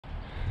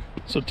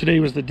So today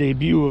was the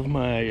debut of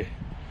my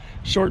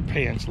short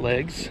pants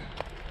legs.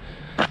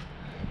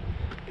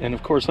 And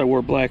of course I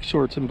wore black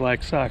shorts and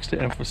black socks to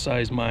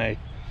emphasize my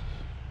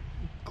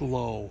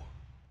glow.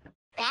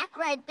 Back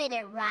right bit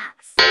it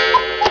rocks.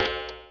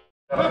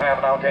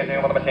 7.5 now, 10,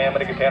 10, 10,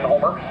 but it gets 10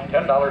 Homer.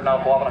 $10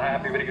 now,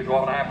 12.5, you get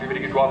 12.5, you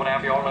get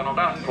 12.5, you all in on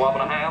done.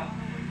 12.5.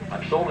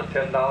 I'm sold at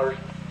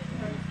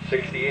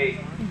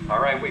 $10.68.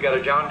 All right, we got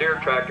a John Deere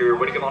tractor here.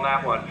 What do you give on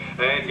that one?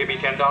 And give me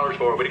 $10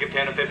 for it. What do you give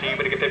 10 and 15? What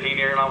do you give 15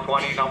 here now?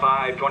 20, now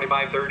 5,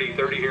 25, 30,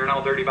 30 here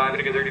now, 35, what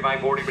do you give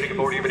 35, 40, what do you give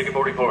 40, what do you give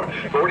 44?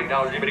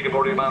 $40, you better get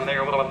 40 on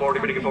there. What about 40,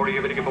 what do you give 40,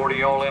 you better get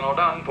 40, all in, all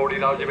done.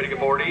 $40, you better get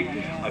 40.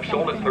 I've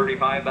sold at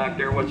 35 back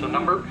there. What's the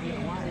number?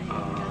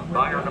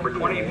 Buyer number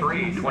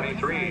 23.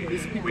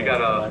 We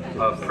got a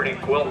pretty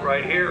quilt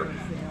right here.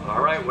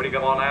 All right, what do you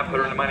give on that? Put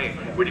her in the money.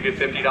 What do you get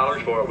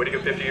 $50 for it? What do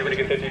you get 50? What do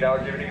you get $50?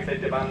 What do you get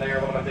 50 on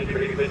there? What about 50? What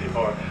do you get 50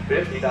 for?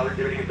 $50. What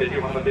do you get 50?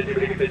 What about 50? What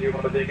do you get 50? What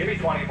about 50? Give me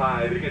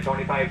 25. What do you get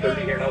 25?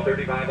 30 here, no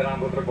 35. And I'm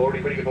going to 40. What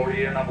do you get 40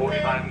 here? Now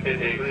 45 and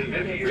 50.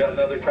 50. You got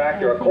another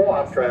tractor, a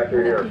co-op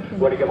tractor here.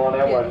 What do you give on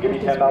that one? Give me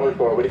 $10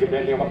 for it. What do you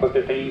get 50? What about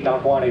 15? Now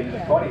 20.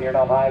 20 here,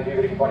 now 5. You're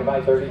going to get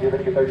 25, 30. You're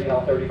going to get 30,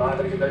 now 35. What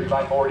do you get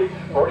 35, 40?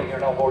 40 here,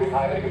 now 45.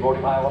 What do you get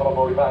 45? What about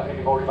 45? Give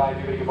me 45.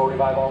 You're going to get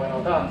 45 all in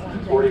on done.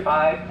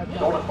 45.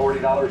 Sold at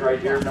 $40 right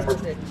here, number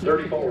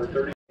 34,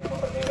 30.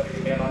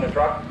 On the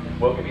truck,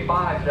 well, give me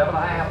 5,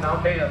 7.5,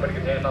 now 10, but you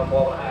get 10, now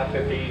 12.5,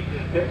 15,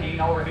 15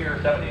 over here,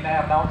 17.5,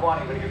 now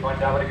 20, but you get 20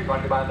 down, but you get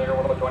 20 by there,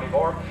 what about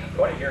 24,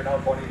 20 here, now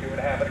 22.5, but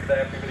you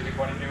get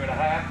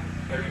 22.5,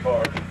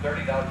 34,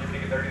 $30, you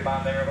get 30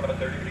 by there, what about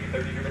 30, you get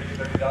 30, you get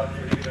 $30,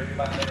 you get 30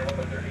 by there, what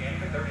about 30, you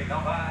get 30,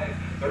 now 5,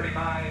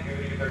 35, you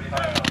get 35,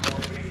 now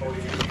 40, you get 40,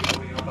 you get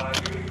 40, now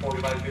 5, you get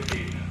 45,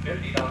 50, $50, you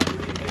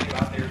get 50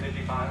 by there,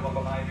 55, what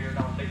about 5 here,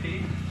 now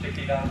 60, $60, you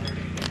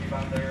get 60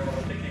 by there, what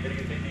about 60, you get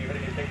 60, you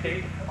get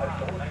 60, I've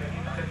sold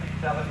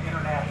 57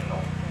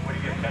 international. What do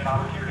you get $10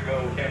 here to go?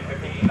 10,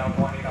 15, now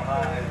 20, now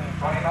 5,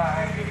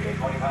 25, you get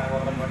 25,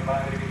 what about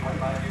 25, you get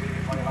 25, you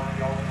get 25,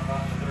 you all in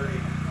about 30,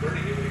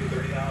 30, you get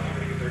 30 down, you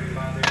get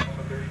 35 there, what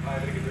about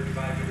 35, you get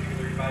 35, you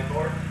get 35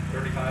 for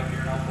 35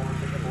 here, now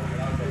 46, 40,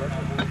 now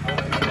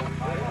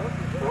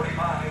 45,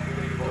 45, you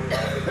get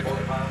 45,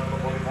 45, what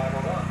about 45,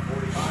 hold on,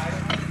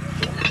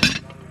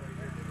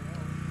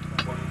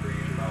 45, 23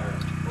 inch tire.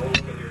 Oh,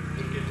 look at here,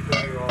 just gets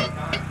prettier all the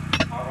time.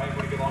 All right,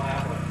 what do you give on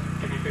that one?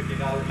 Give me $50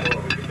 for it.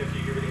 What do you get 50?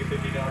 Give me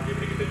 $50. Give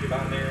me $50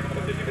 down there. What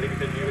about 50? Give me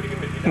 $50. Give me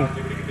 $50.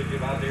 Give me $50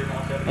 down there.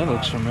 Now 75. That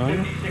looks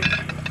familiar. 50,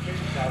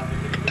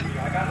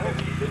 60. I got 50.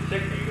 60.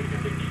 Give me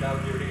 $50.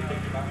 Give me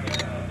 $60 down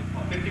there.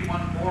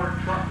 51 Ford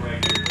truck right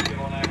here. What do you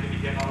give on that? Give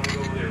me $10 to go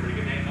over there. What do you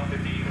get 10? Now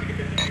 50. What do you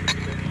get 50? Give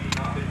me 50.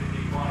 Now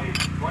 50, 20.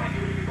 20.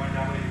 Give me 20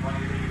 down there. 20.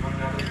 Give me 20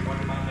 down there.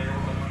 20 down there.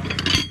 What about 20?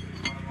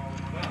 20 all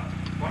in one.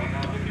 20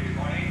 now. Give me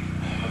 20.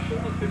 I'm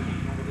sold at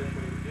 15 over this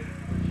way.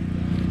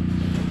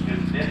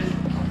 It's knitted.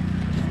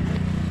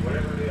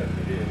 Whatever it is,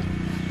 it is.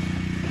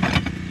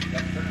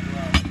 That turns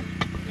around.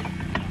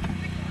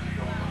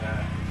 Go on with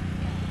that.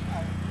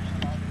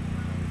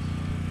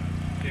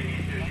 See,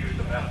 he's just used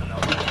the methanol.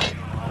 He don't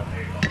know how to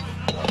make them.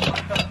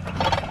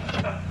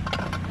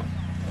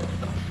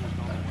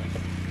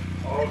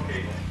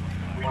 Okay.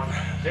 We want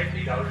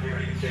 $60 here.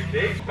 You get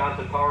 60.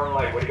 Wisconsin Power and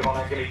Light. What do you get on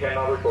that? Give me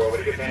 $10 for it. What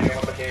do you get 10?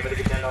 What about 10? What do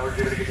you get $10?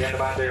 You get 10 to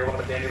buy there. What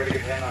about 10? You get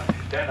 10 on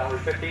 $10.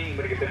 15.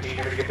 What do you get 15?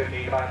 You get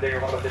 15 to buy there.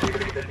 What about 50? What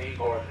do you get 15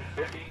 for it?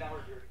 $15.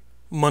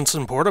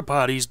 Munson porta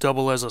potties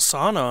double as a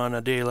sauna on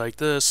a day like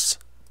this.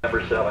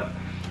 Number 7.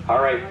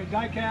 All right.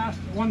 Die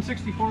cast,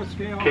 1/64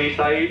 scale. Case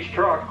IH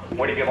truck.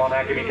 What do you give on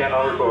that? Give me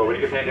 $10 for it. What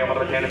do you get 10? What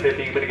about 10 and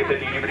 15? What do you get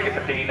 15? You better get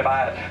 15 to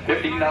buy it.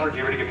 $15.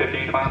 You better get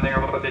 15 to buy there.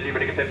 What about 50? You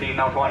better get 15.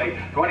 Now 20.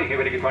 20. You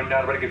better get 20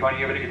 down. You better get 20.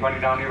 You better get 20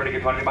 down. You better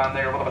get 20 to buy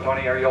there. What about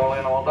 20? Are you all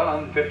in? All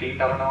done? $15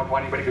 now.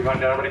 20. You better get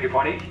 20 down. You better get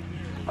 20.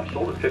 I'm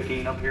sold at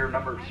 15 up here.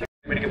 Number 6.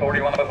 You better get 40,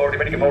 what about 40, you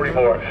better get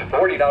 44.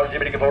 $40, you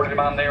better get 40 to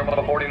buy there, what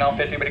about 40 now,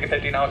 50, you better get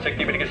 50 now, 60,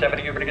 you better get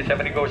 70, you better get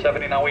 70, go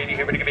 70 now, 80,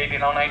 you better get 80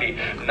 now, 90.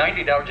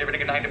 $90, you better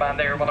get 90 to buy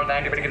there, what about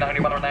 90, you better get 90,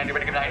 what about 90, you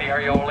better get 90,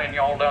 are you all in,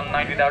 you all done,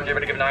 $90, you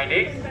better get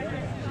 90.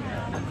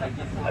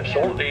 I've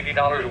sold at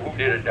 $80, who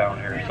did it down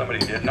here? Somebody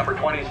did. Number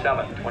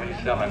 27,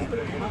 27.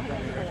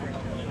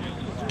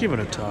 Give it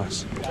a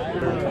toss.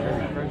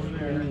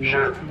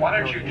 Sure, why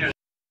don't you just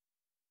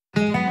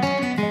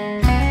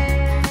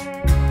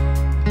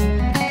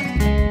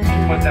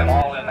put them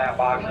all in that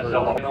box and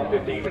sell them.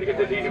 15, when you get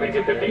 15, when you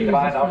get 15,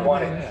 divide now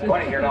 20.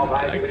 20 here now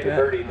 5, when you get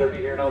 30, 30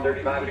 here now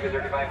 35, when you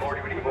get 35,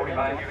 40, when you get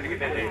 45, when you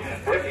get 50,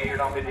 50 here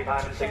now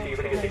 55 and 60,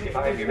 when you get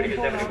 65, when you get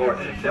 74,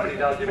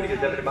 $70, when you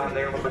get 70 down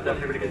there, what about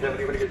 70, when you get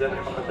 70, when you get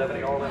 70, what about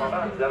 70, all in on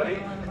that, 70.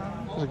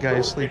 There's a guy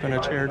asleep in a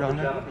chair down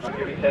there.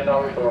 Give me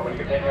 $10 for it. When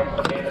you get 10, you're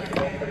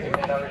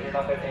 $10, $10, you're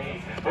not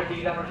 15.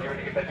 $15 here, when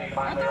you get 15,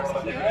 find there, what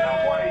about 50,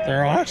 now 20.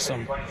 They're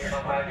awesome. 20 here,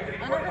 now 5, you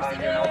get 25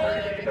 here, now 30,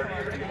 you get 30,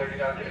 you get 30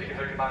 down, you get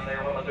 30 down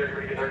there, what about 30, you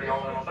get 30,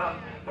 all in on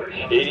done.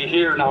 80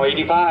 here, now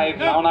 85,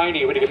 now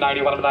 90, when you get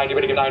 90, what about 90,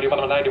 when you get 90, what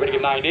about 90, when you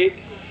get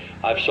 90.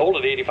 I've sold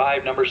at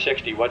 85, number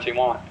 60, what's he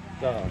want?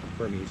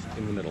 Burmese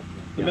in the middle.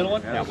 The middle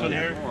one? Yeah, one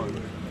here.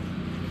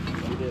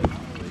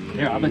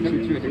 Here, I'll let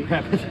you two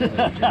grab it.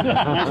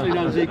 Actually,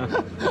 no, Zeke.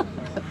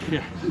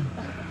 Yeah.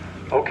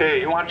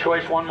 Okay, you want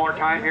choice one more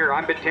time here?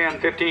 I'm bid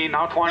 10, 15,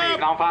 now 20,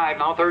 now 5,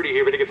 now 30.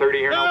 Here we get 30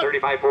 here, now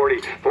 35,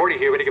 40. 40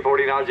 here, we get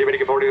 $40. Here we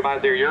get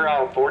 45 there. You're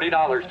out, $40.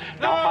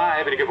 Now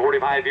 5, we get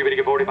 45. Here we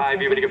get 45.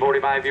 Here we get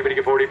 45. Here we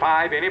get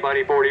 45.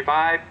 Anybody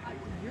 45?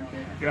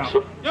 Yeah.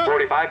 So,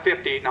 45,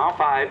 50. Now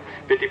 5,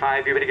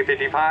 55. Here we get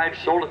 55.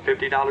 Sold at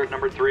 $50.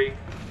 Number 3.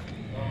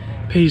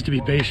 Pays to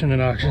be patient at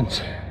auctions.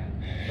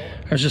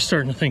 I was just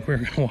starting to think we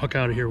were gonna walk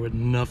out of here with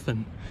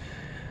nothing.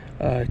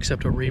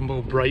 Except a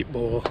rainbow bright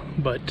bowl,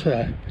 but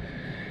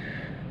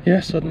yeah,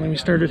 suddenly we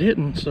started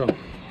hitting, so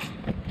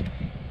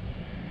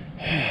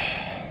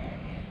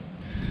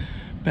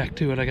back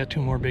to it. I got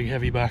 2 more big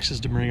heavy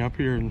boxes to bring up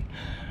here, and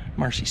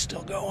Marcy's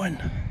still going.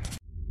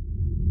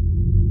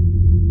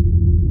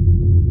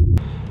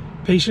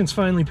 Patience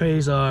finally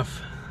pays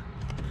off.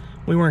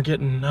 We weren't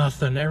getting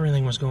nothing.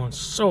 Everything was going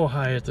so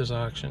high at this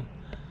auction.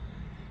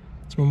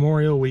 It's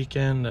Memorial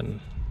weekend, and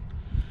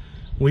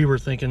we were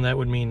thinking that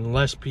would mean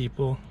less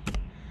people.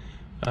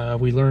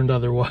 We learned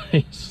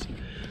otherwise.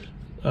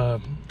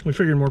 We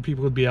figured more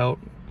people would be out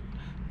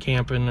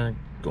camping or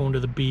going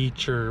to the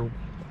beach or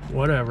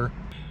whatever.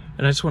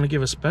 And I just want to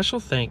give a special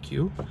thank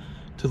you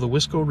to the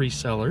Wisco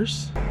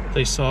resellers.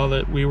 They saw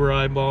that we were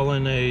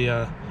eyeballing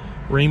a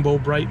rainbow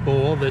bright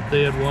bowl that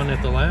they had won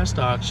at the last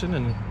auction,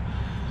 and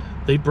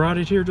they brought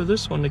it here to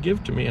this one to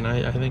give to me, and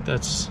I think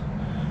that's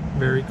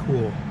very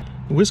cool.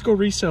 Wisco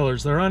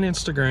resellers, they're on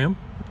Instagram.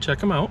 Check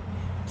them out.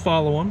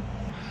 Follow them.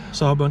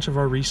 Saw a bunch of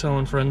our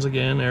reselling friends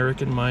again,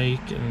 Eric and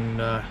Mike,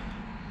 and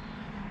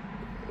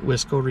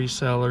Wisco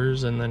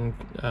resellers, and then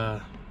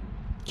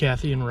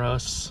Kathy and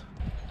Russ.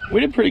 We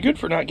did pretty good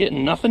for not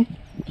getting nothing.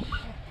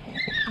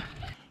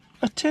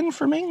 A tin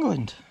from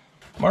England.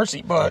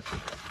 Marcy bought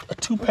a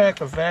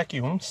 2-pack of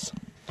vacuums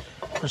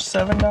for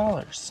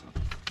 $7.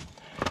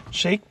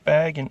 Shake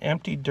bag and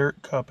empty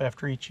dirt cup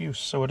after each use,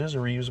 so it is a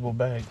reusable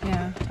bag.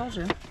 Yeah, told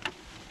you.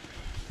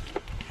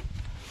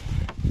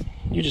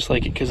 You just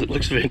like it because it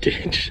looks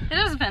vintage. It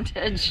is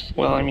vintage.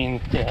 Well, I mean,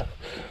 yeah.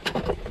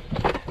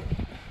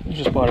 You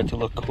just bought it to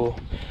look cool.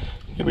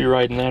 You'll be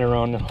riding that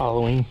around on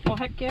Halloween. Oh,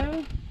 heck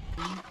yeah.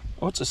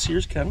 Oh, it's a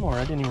Sears Kenmore.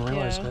 I didn't even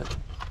realize Yeah. that.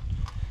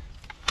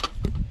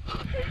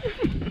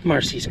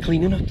 Marcy's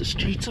cleaning up the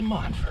streets of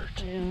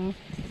Montfort. Yeah. And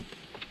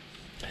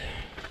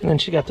then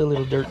she got the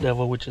little dirt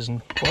devil, which is,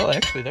 well,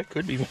 actually, that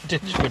could be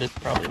vintage, but it's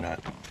probably not.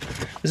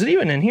 Is it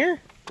even in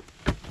here?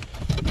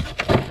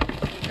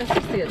 It's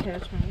just the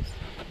attachments.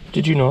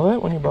 Did you know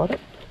that when you bought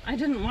it? I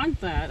didn't want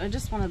that. I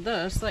just wanted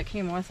this. That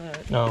came with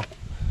it. No.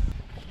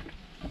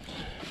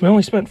 We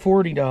only spent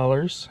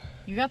 $40.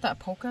 You got that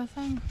polka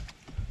thing?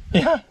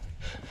 Yeah.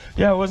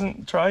 Yeah, I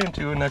wasn't trying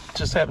to, and that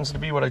just happens to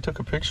be what I took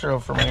a picture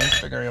of for my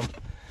Instagram.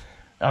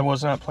 I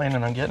was not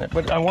planning on getting it,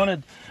 but I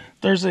wanted,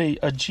 there's a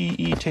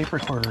GE tape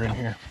recorder in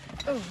here.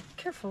 Oh,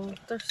 careful.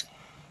 There's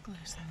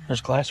glass in there.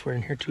 There's glassware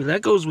in here too.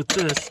 That goes with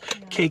this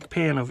cake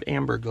pan of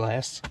amber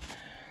glass.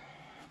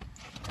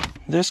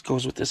 This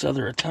goes with this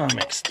other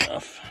atomic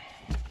stuff,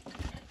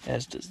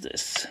 as does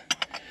this.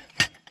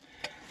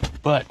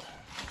 But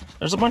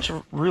there's a bunch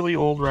of really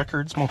old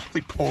records,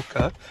 mostly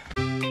polka.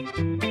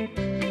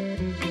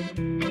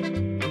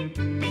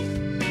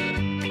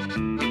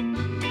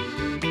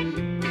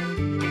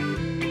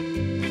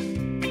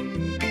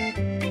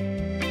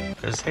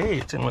 Because, hey,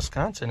 it's in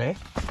Wisconsin, eh?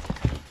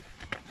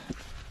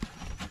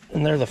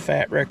 And they're the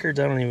fat records.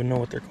 I don't even know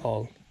what they're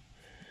called.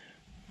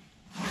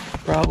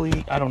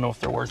 Probably, I don't know if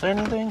they're worth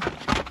anything.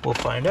 We'll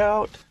find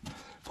out.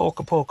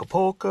 Polka, polka,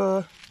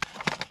 polka.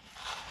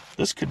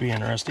 This could be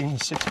interesting. The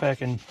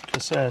 6-pack in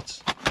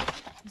cassettes.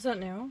 Is that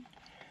new?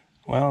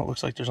 Well, it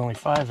looks like there's only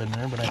 5 in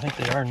there, but I think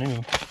they are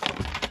new.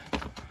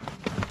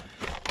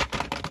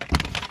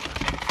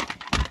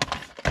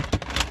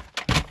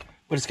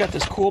 But it's got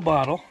this cool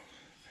bottle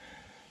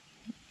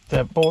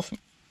that both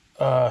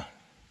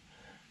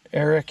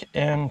Eric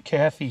and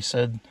Kathy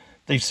said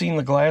they've seen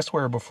the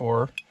glassware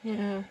before,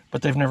 Yeah.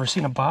 but they've never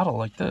seen a bottle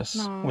like this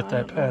No, with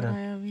that pattern.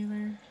 I have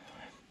either.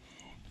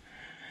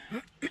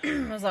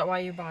 Was that why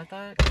you bought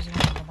that? Because you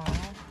wanted the bottle?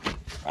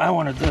 I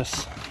wanted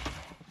this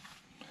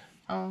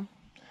Oh.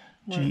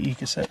 GE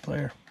cassette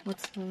player.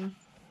 What's the...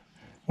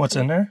 What's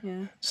in there?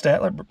 Yeah.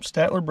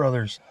 Statler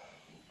Brothers.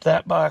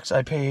 That box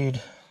I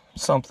paid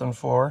something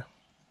for.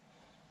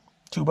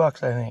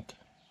 $2, I think.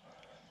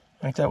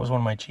 I think that was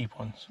one of my cheap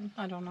ones.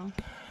 I don't know.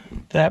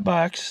 That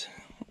box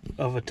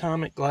of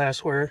atomic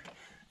glassware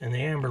and the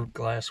amber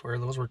glassware,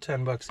 those were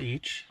 $10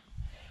 each.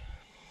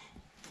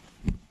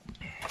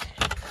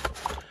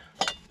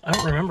 I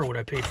don't remember what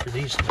I paid for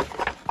these.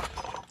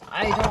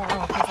 I don't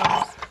know. 'Cause I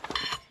was...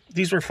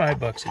 These were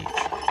 $5 each.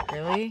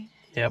 Really?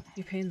 Yep.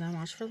 You paid that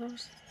much for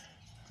those?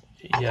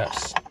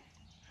 Yes.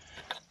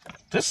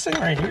 This thing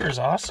right here is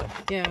awesome.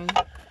 Yeah.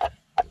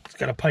 It's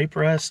got a pipe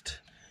rest,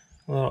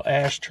 a little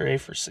ashtray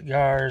for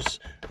cigars.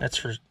 That's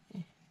for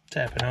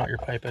tapping out your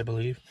pipe, I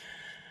believe.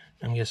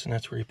 I'm guessing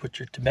that's where you put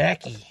your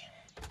tobacco.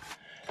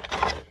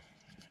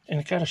 And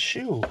it got a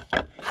shoe.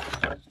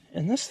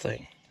 And this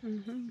thing.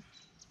 Mm-hmm.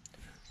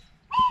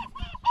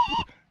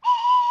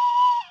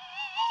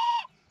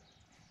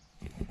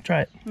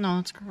 Try it. No,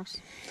 it's gross.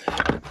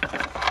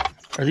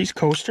 Are these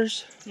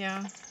coasters?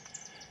 Yeah.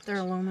 They're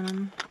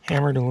aluminum.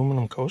 Hammered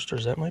aluminum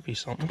coasters. That might be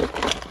something.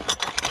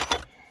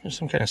 There's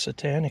some kind of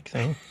satanic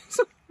thing.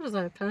 What is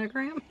that, a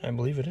pentagram? I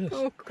believe it is.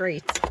 Oh,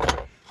 great.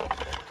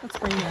 Let's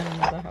bring that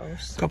into the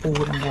house. A couple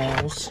wooden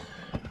balls.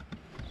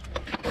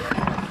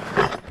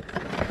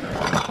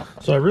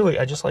 So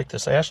I just like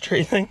this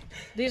ashtray thing.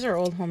 These are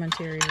old home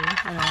interiors.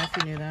 I don't know if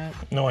you knew that.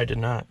 No, I did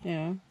not.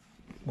 Yeah.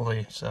 Will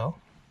they sell?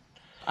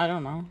 I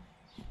don't know.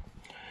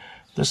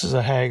 This is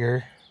a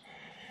Hager.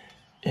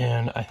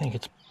 And I think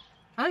it's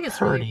I think it's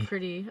pretty. really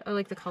pretty. I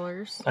like the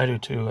colors. I do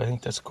too. I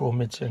think that's cool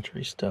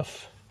mid-century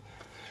stuff.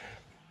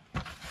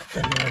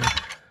 And then,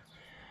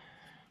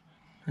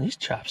 are these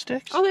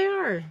chopsticks? Oh, they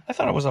are. I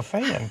thought it was a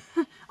fan.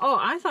 Oh,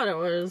 I thought it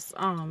was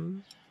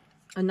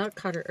a nut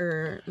cutter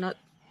or nut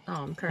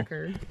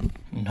cracker.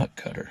 Nut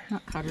cutter.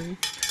 Nut cutter.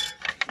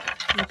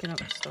 Looking up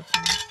stuff.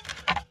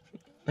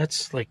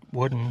 That's like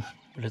wooden,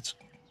 but it's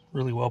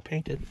really well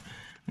painted.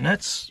 And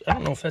that's, I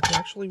don't know if that's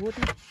actually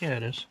wooden. Yeah,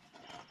 it is.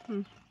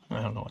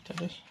 I don't know what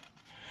that is.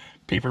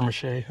 Paper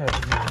mache. I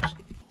don't know.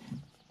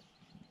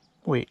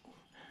 Wait,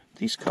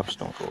 these cups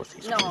don't go with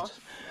these. No, plates.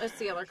 it's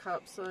the other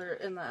cups that are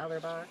in the other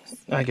box.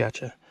 I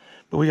gotcha.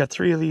 But we got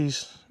 3 of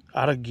these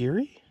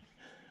Otagiri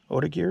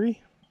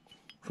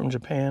from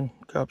Japan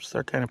cups.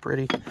 They're kind of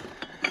pretty.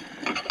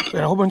 We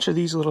got a whole bunch of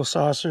these little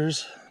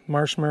saucers.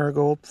 Marsh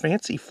Marigold.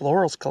 Fancy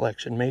Florals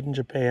collection made in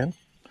Japan.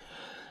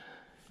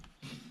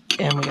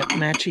 And we got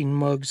matching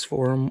mugs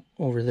for them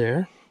over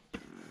there.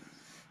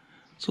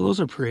 So those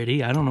are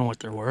pretty. I don't know what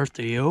they're worth,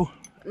 do you?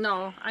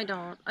 No, I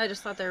don't. I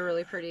just thought they were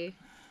really pretty.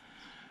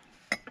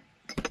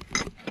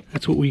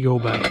 That's what we go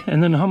by.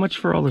 And then how much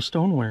for all the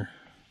stoneware?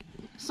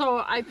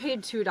 So I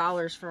paid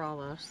 $2 for all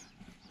this.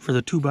 For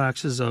the 2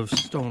 boxes of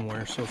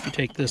stoneware. So if you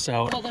take this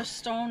out. Well, the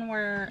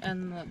stoneware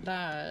and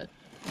that.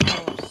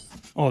 Was,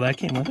 Oh, that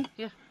came with it?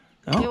 yeah.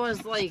 Oh. It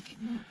was like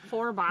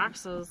 4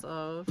 boxes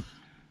of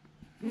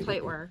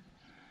plateware.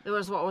 It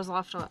was what was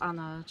left on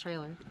the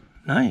trailer.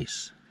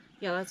 Nice.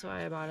 Yeah, that's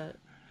why I bought it.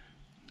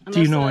 And Do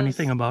you this know is-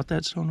 anything about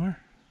that stoneware?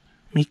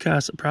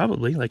 Mikasa,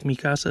 probably. Like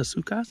Mikasa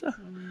Tsukasa?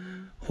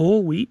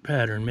 Whole wheat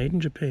pattern made in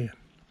Japan.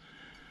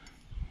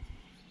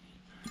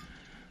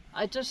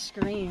 I just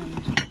screamed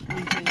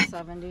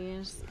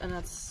 1970s, and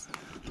it's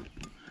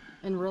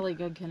in really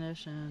good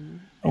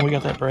condition. Oh, we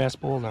got that brass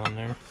bowl down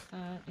there.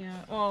 Yeah,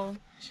 well,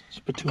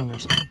 Spittoon or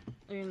something.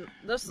 I mean,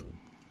 this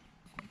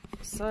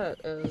set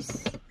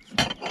is,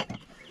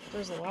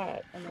 there's a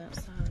lot in that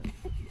set.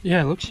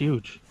 Yeah, it looks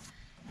huge.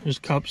 There's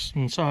cups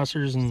and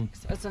saucers and...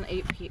 It's an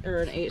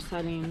 8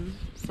 setting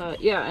set.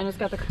 Yeah, and it's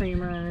got the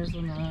creamers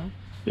and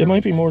the... It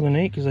might be more than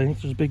 8 because I think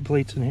there's big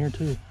plates in here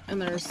too.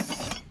 And there's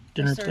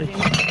Dinner a serving table.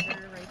 maker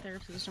right there,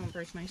 please don't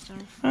break my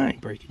stuff. I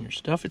ain't breaking your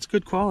stuff. It's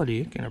good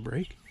quality. It can't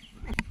break.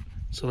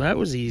 So that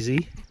was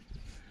easy.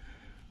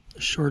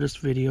 The shortest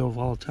video of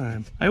all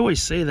time. I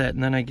always say that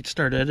and then I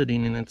start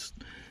editing and it's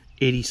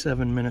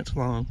 87 minutes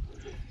long.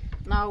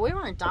 No, we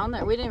weren't down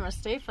there. We didn't even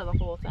stay for the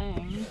whole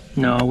thing.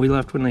 No, we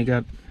left when they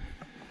got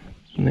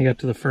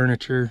to the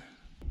furniture.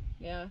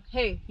 Yeah.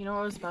 Hey, you know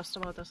what was best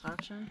about this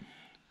auction?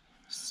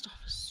 This stuff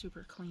is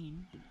super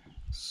clean.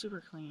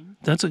 Super clean.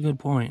 That's a good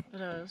point.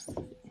 It is.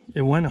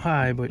 It went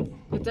high, but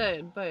It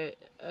did, but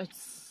it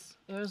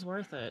was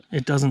worth it.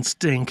 it doesn't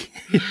stink.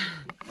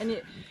 And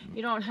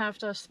you don't have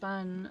to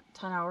spend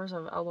 10 hours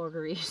of elbow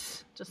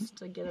grease just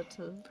to get it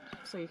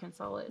so you can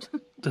sell it.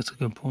 That's a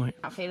good point.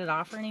 Not faded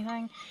off or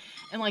anything.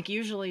 And like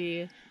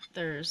usually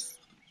there's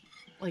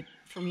like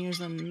from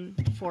using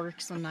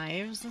forks and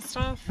knives and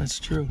stuff. That's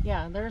true.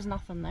 Yeah, there's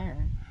nothing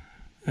there.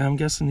 And I'm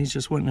guessing these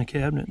just went in a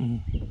cabinet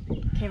and...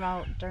 Came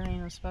out during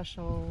a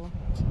special...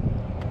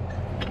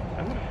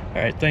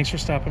 Alright, thanks for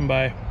stopping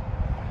by.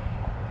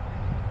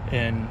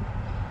 And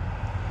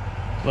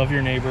love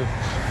your neighbor.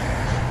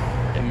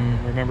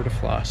 And remember to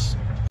floss.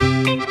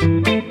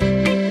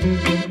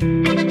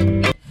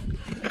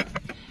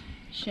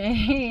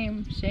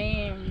 Shame.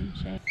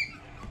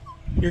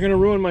 You're gonna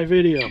ruin my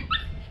video.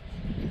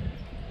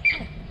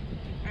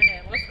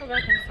 Okay, let's go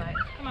back inside.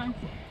 Come on.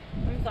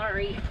 I'm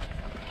sorry.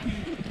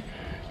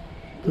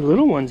 The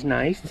little one's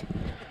nice.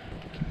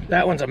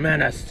 That one's a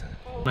menace.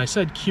 I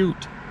said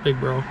cute, big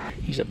bro.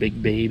 He's a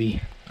big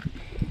baby.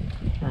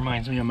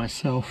 Reminds me of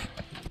myself.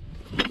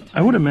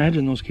 I would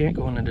imagine those can't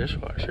go in the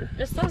dishwasher.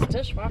 It says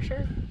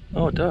dishwasher.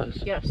 Oh, it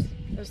does. Yes.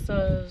 It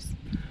says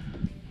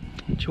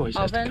She always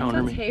has to oven counter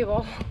to me.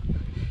 table.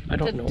 I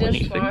don't to know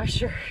anything.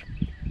 dishwasher.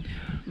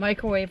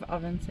 Microwave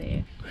oven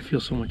safe. I feel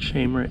so much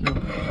shame right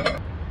now.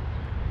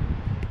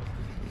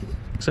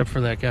 Except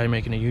for that guy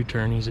making a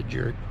U-turn, he's a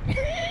jerk.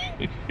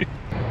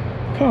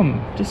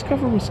 Come,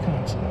 discover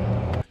Wisconsin.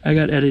 I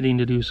got editing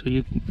to do, so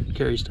you can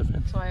carry stuff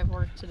in. So I have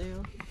work to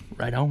do.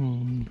 Right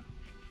on.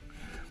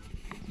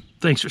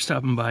 Thanks for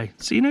stopping by.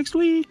 See you next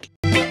week.